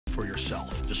for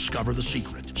yourself. Discover the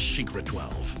secret. Secret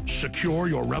 12. Secure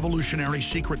your revolutionary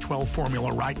Secret 12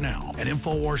 formula right now at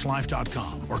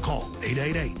InfoWarsLife.com or call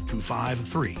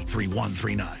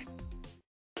 888-253-3139.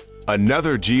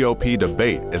 Another GOP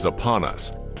debate is upon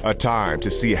us. A time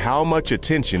to see how much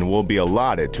attention will be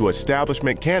allotted to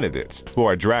establishment candidates who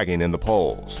are dragging in the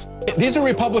polls. These are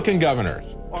Republican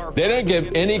governors. They don't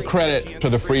give any credit to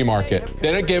the free market.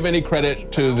 They don't give any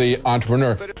credit to the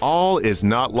entrepreneur. All is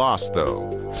not lost,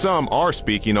 though. Some are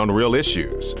speaking on real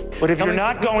issues. But if you're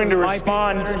not going to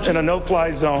respond in a no-fly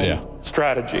zone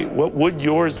strategy, what would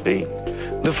yours be?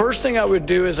 The first thing I would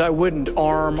do is I wouldn't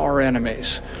arm our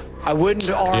enemies. I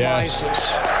wouldn't arm ISIS.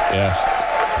 Yes.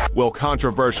 Will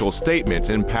controversial statements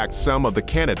impact some of the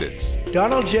candidates?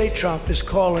 Donald J. Trump is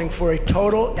calling for a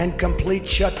total and complete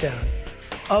shutdown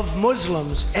of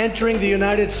Muslims entering the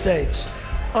United States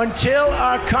until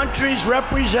our country's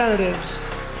representatives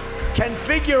can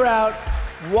figure out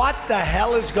what the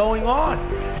hell is going on.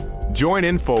 Join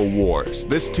InfoWars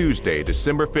this Tuesday,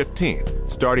 December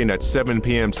 15th, starting at 7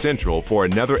 p.m. Central for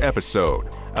another episode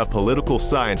of Political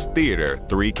Science Theater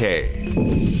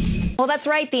 3K. Well, that's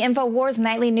right. The InfoWars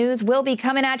Nightly News will be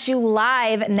coming at you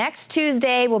live next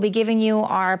Tuesday. We'll be giving you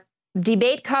our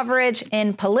debate coverage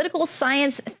in Political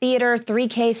Science Theater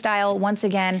 3K style once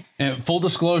again. And full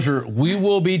disclosure, we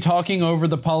will be talking over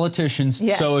the politicians.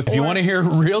 Yes. So if you want to hear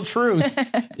real truth,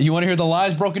 you want to hear the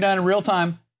lies broken down in real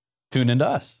time, tune into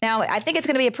us. Now, I think it's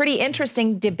going to be a pretty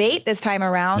interesting debate this time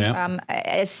around. Yep.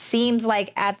 It seems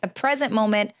like at the present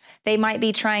moment, they might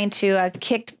be trying to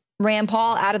kick Rand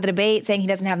Paul out of the debate, saying he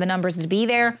doesn't have the numbers to be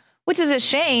there, which is a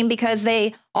shame because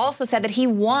they also said that he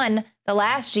won the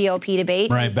last GOP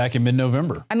debate. Right, back in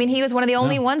mid-November. I mean, he was one of the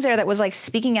only ones there that was like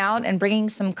speaking out and bringing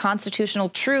some constitutional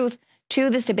truth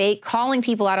to this debate, calling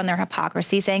people out on their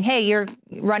hypocrisy, saying, hey, you're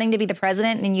running to be the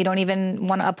president and you don't even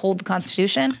want to uphold the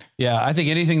Constitution. Yeah, I think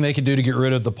anything they could do to get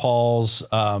rid of the Pauls,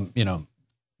 you know,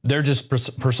 they're just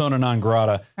persona non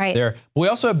grata there. We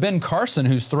also have Ben Carson,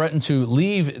 who's threatened to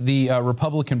leave the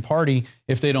Republican Party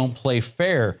if they don't play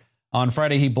fair. On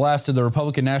Friday, he blasted the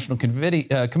Republican National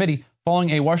Committee following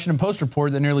a Washington Post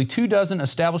report that nearly 24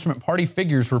 establishment party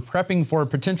figures were prepping for a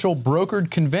potential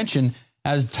brokered convention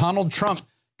as Donald Trump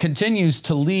continues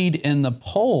to lead in the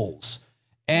polls.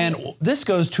 And this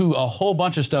goes to a whole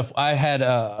bunch of stuff. I had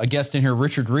a guest in here,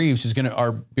 Richard Reeves, who's going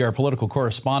to be our political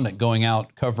correspondent, going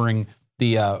out covering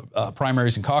the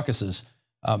primaries and caucuses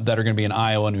that are going to be in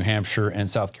Iowa, New Hampshire, and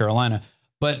South Carolina.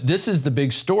 But this is the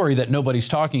big story that nobody's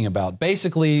talking about.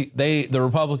 Basically, the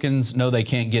Republicans know they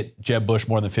can't get Jeb Bush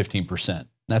more than 15%.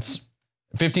 That's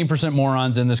 15%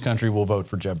 morons in this country will vote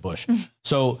for Jeb Bush.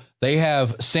 So they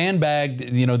have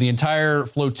sandbagged, you know, the entire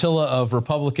flotilla of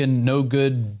Republican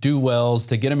no-good do-wells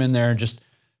to get them in there and just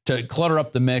to clutter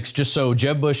up the mix, just so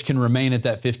Jeb Bush can remain at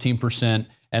that 15%.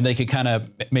 And they could kind of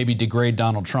maybe degrade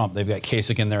Donald Trump. They've got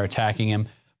Kasich in there attacking him.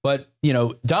 But, you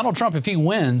know, Donald Trump, if he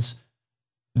wins,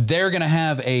 they're going to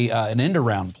have an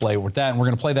end-around play with that. And we're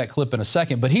going to play that clip in a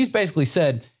second. But he's basically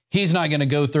said he's not going to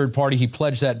go third party. He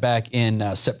pledged that back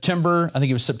in September. I think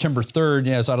it was September 3rd.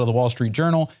 Yeah, it's out of the Wall Street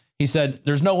Journal. He said,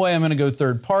 there's no way I'm going to go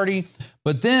third party.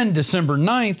 But then December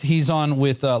 9th, he's on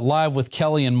with Live with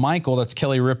Kelly and Michael. That's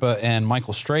Kelly Ripa and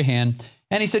Michael Strahan.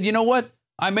 And he said, you know what?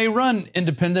 I may run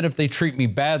independent if they treat me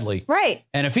badly. Right.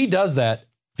 And if he does that,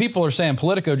 people are saying,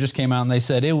 Politico just came out and they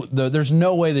said there's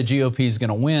no way the GOP is going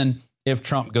to win if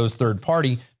Trump goes third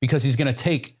party because he's going to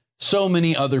take so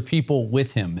many other people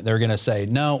with him. They're going to say,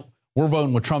 no, we're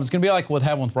voting with Trump. It's going to be like what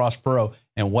happened with Ross Perot.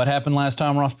 And what happened last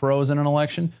time Ross Perot was in an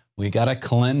election? We got a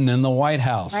Clinton in the White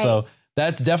House. Right. So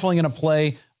that's definitely going to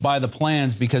play by the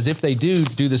plans because if they do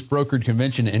this brokered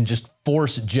convention and just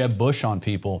force Jeb Bush on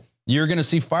people, you're going to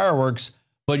see fireworks.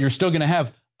 But you're still going to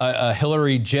have a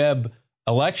Hillary-Jeb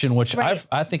election, which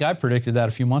I think I predicted that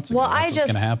a few months ago. Well, That's what's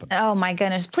going to happen. Oh, my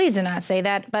goodness. Please do not say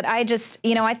that. But I just,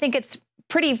 you know, I think it's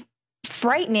pretty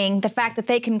frightening, the fact that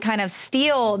they can kind of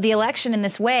steal the election in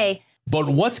this way. But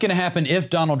what's going to happen if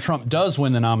Donald Trump does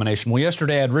win the nomination? Well,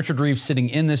 yesterday I had Richard Reeves sitting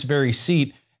in this very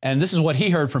seat, and this is what he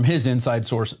heard from his inside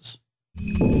sources.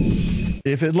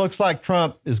 If it looks like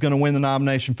Trump is going to win the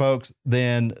nomination, folks,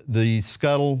 then the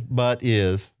scuttlebutt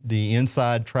is the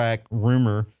inside track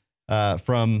rumor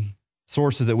from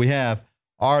sources that we have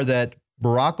are that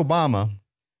Barack Obama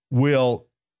will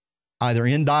either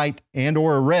indict and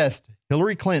or arrest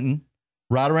Hillary Clinton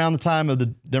right around the time of the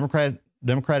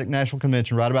Democratic National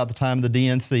Convention, right about the time of the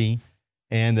DNC,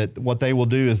 and that what they will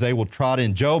do is they will trot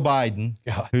in Joe Biden,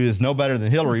 who is no better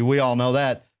than Hillary. We all know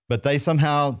that, but they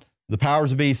somehow, the powers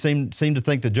that be seem to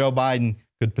think that Joe Biden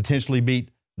could potentially beat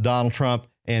Donald Trump,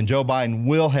 and Joe Biden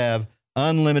will have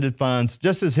unlimited funds,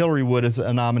 just as Hillary would as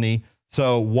a nominee.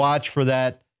 So watch for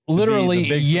that. Literally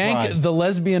yank the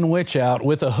lesbian witch out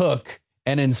with a hook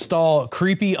and install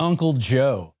creepy Uncle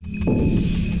Joe.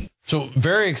 So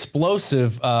very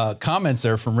explosive comments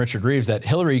there from Richard Reeves that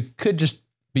Hillary could just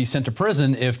be sent to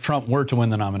prison if Trump were to win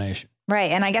the nomination.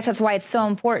 Right. And I guess that's why it's so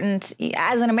important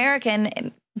as an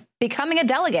American becoming a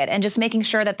delegate and just making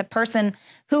sure that the person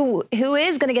who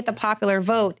is going to get the popular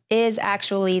vote is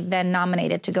actually then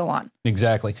nominated to go on.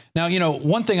 Exactly. Now, you know,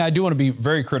 one thing I do want to be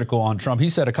very critical on Trump. He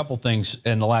said a couple things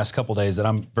in the last couple days that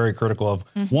I'm very critical of.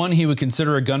 One, he would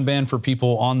consider a gun ban for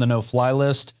people on the no-fly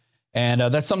list. And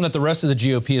that's something that the rest of the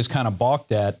GOP is kind of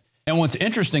balked at. And what's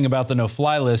interesting about the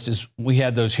no-fly list is we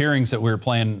had those hearings that we were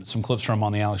playing some clips from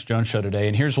on the Alex Jones show today.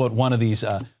 And here's what one of these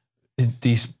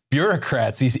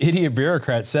bureaucrats, these idiot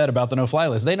bureaucrats said about the no-fly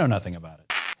list. They know nothing about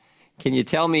it. Can you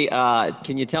tell me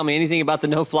anything about the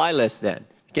no-fly list then?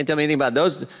 You can't tell me anything about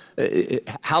those.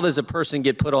 How does a person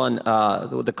get put on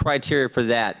the criteria for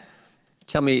that?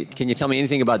 Can you tell me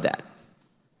anything about that?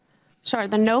 Sure.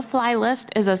 The no-fly list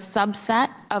is a subset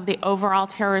of the overall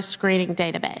terrorist screening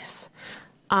database.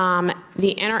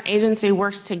 The interagency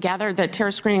works together. The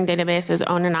terrorist screening database is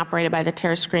owned and operated by the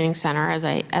Terrorist Screening Center, as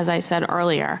I said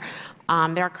earlier.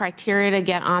 There are criteria to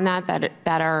get on that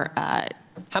are.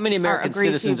 How many American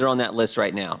citizens are on that list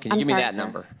right now? Can you give me that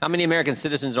number? How many American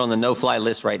citizens are on the no-fly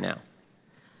list right now?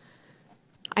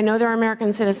 I know there are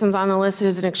American citizens on the list. It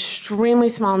is an extremely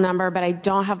small number, but I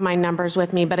don't have my numbers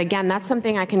with me. But again, that's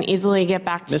something I can easily get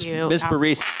back to you. Ms.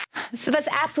 Parise. So that's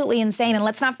absolutely insane. And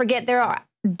let's not forget there are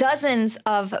dozens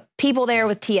of people there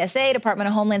with TSA, Department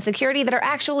of Homeland Security, that are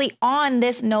actually on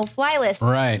this no-fly list.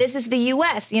 Right. This is the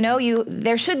U.S. You know,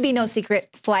 there should be no secret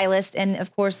fly list. And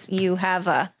of course, you have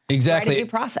a exactly due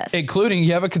process. Including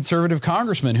you have a conservative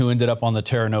congressman who ended up on the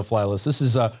terror no-fly list. This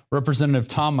is Representative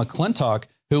Tom McClintock,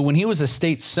 who, when he was a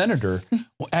state senator,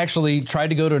 actually tried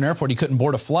to go to an airport. He couldn't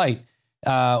board a flight.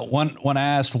 When I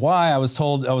asked why, I was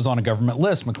told I was on a government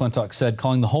list. McClintock said,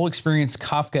 calling the whole experience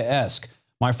Kafkaesque.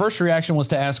 My first reaction was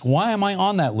to ask, why am I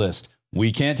on that list?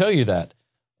 We can't tell you that.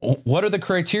 What are the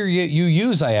criteria you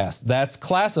use? I asked. That's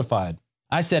classified.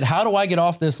 I said, how do I get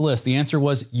off this list? The answer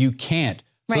was, you can't.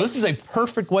 So this is a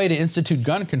perfect way to institute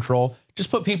gun control.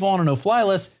 Just put people on a no-fly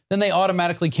list, then they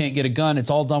automatically can't get a gun. It's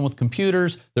all done with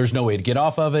computers. There's no way to get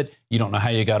off of it. You don't know how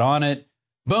you got on it.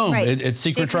 Boom, it's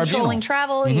secret tribunal. Controlling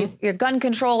travel, your gun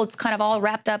control, it's kind of all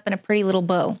wrapped up in a pretty little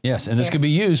bow. Yes, and this could be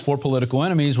used for political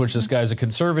enemies, which this guy's a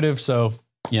conservative, so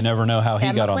you never know how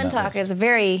he got on that list. McClintock is a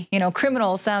very,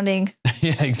 criminal-sounding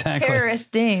yeah, exactly.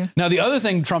 terrorist name. Now, the other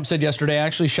thing Trump said yesterday, I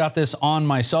actually shot this on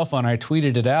my cell phone. I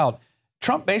tweeted it out.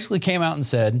 Trump basically came out and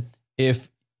said, if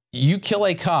you kill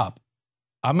a cop,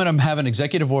 I'm going to have an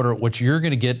executive order which you're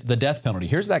going to get the death penalty.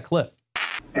 Here's that clip.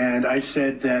 And I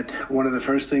said that one of the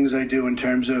first things I do in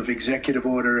terms of executive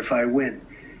order if I win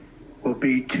will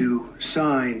be to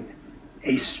sign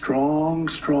a strong,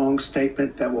 strong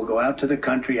statement that will go out to the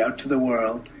country, out to the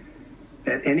world,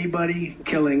 that anybody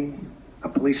killing a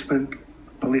policeman,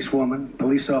 policewoman,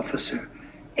 police officer,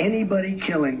 anybody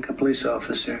killing a police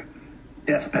officer,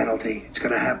 death penalty. It's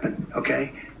going to happen,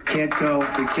 okay? We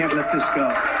can't let this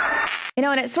go.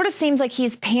 And it sort of seems like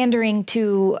he's pandering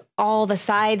to all the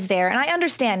sides there. And I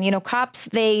understand, cops,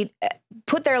 they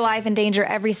put their life in danger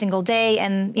every single day.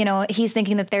 And, he's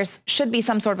thinking that there should be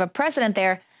some sort of a precedent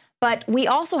there. But we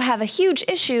also have a huge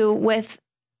issue with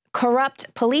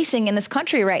corrupt policing in this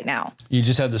country right now. You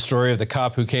just had the story of the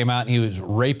cop who came out and he was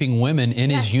raping women in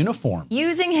his uniform.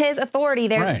 Using his authority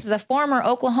there. Right. This is a former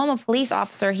Oklahoma police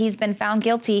officer. He's been found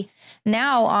guilty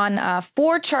now on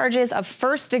 4 charges of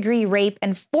first-degree rape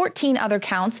and 14 other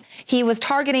counts. He was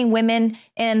targeting women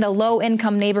in the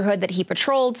low-income neighborhood that he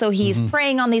patrolled. So he's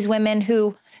preying on these women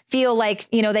who feel like,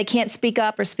 they can't speak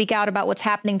up or speak out about what's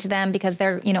happening to them because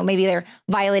they're, maybe they're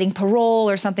violating parole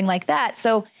or something like that.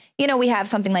 So, we have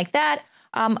something like that.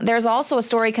 There's also a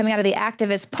story coming out of the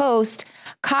Activist Post,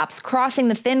 cops crossing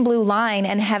the thin blue line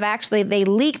and they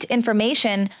leaked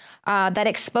information that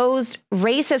exposed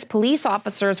racist police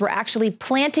officers were actually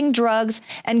planting drugs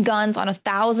and guns on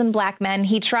 1,000 black men.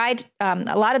 He tried,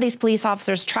 a lot of these police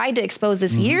officers tried to expose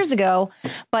this years ago,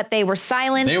 but they were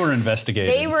silenced. They were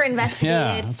investigated.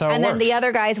 Yeah, that's how it works. Then the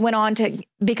other guys went on to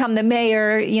become the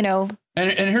mayor,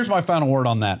 And here's my final word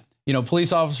on that.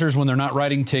 Police officers, when they're not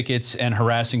writing tickets and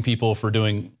harassing people for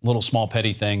doing little small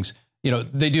petty things,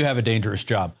 they do have a dangerous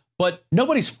job. But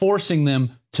nobody's forcing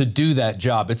them to do that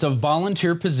job. It's a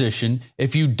volunteer position.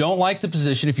 If you don't like the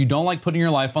position, if you don't like putting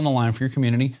your life on the line for your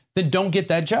community, then don't get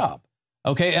that job.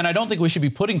 Okay, and I don't think we should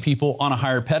be putting people on a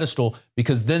higher pedestal,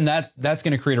 because then that's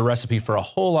going to create a recipe for a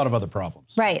whole lot of other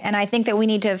problems. Right, and I think that we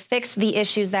need to fix the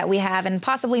issues that we have and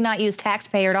possibly not use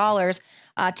taxpayer dollars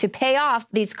to pay off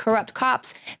these corrupt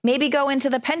cops. Maybe go into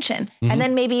the pension, and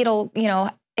then maybe it'll,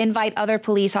 invite other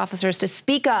police officers to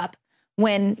speak up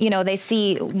when, they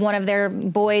see one of their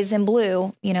boys in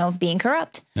blue, being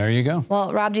corrupt. There you go.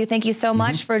 Well, Robju, thank you so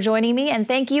much for joining me, and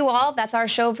thank you all. That's our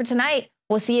show for tonight.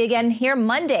 We'll see you again here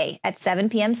Monday at 7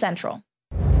 p.m. Central.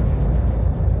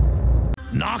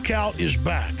 Knockout is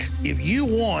back. If you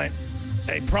want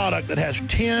a product that has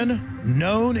 10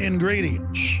 known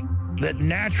ingredients that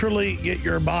naturally get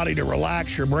your body to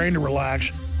relax, your brain to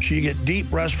relax, so you get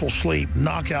deep, restful sleep,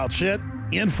 Knockout's it.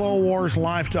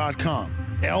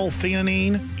 InfoWarsLife.com.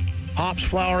 L-theanine, hops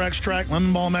flower extract,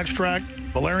 lemon balm extract,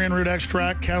 valerian root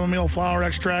extract, chamomile flower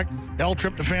extract,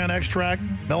 L-tryptophan extract,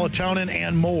 melatonin,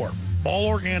 and more. All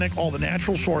organic, all the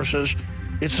natural sources.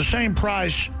 It's the same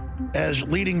price as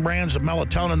leading brands of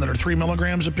melatonin that are 3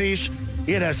 milligrams a piece.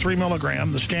 It has 3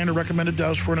 milligrams, the standard recommended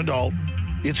dose for an adult.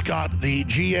 It's got the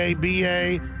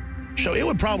GABA, so it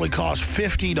would probably cost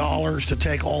 $50 to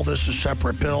take all this as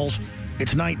separate pills.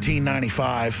 It's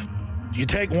 $19.95. You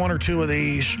take 1 or 2 of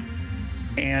these,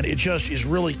 and it just is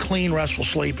really clean, restful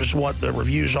sleep is what the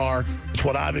reviews are. It's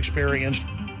what I've experienced.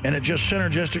 And it just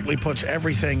synergistically puts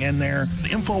everything in there.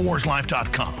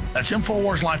 InfoWarsLife.com. That's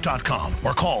InfoWarsLife.com.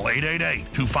 Or call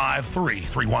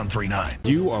 888-253-3139.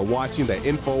 You are watching the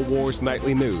InfoWars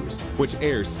Nightly News, which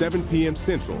airs 7 p.m.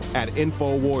 Central at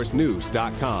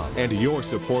InfoWarsNews.com. And your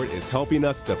support is helping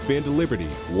us defend liberty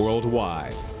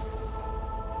worldwide.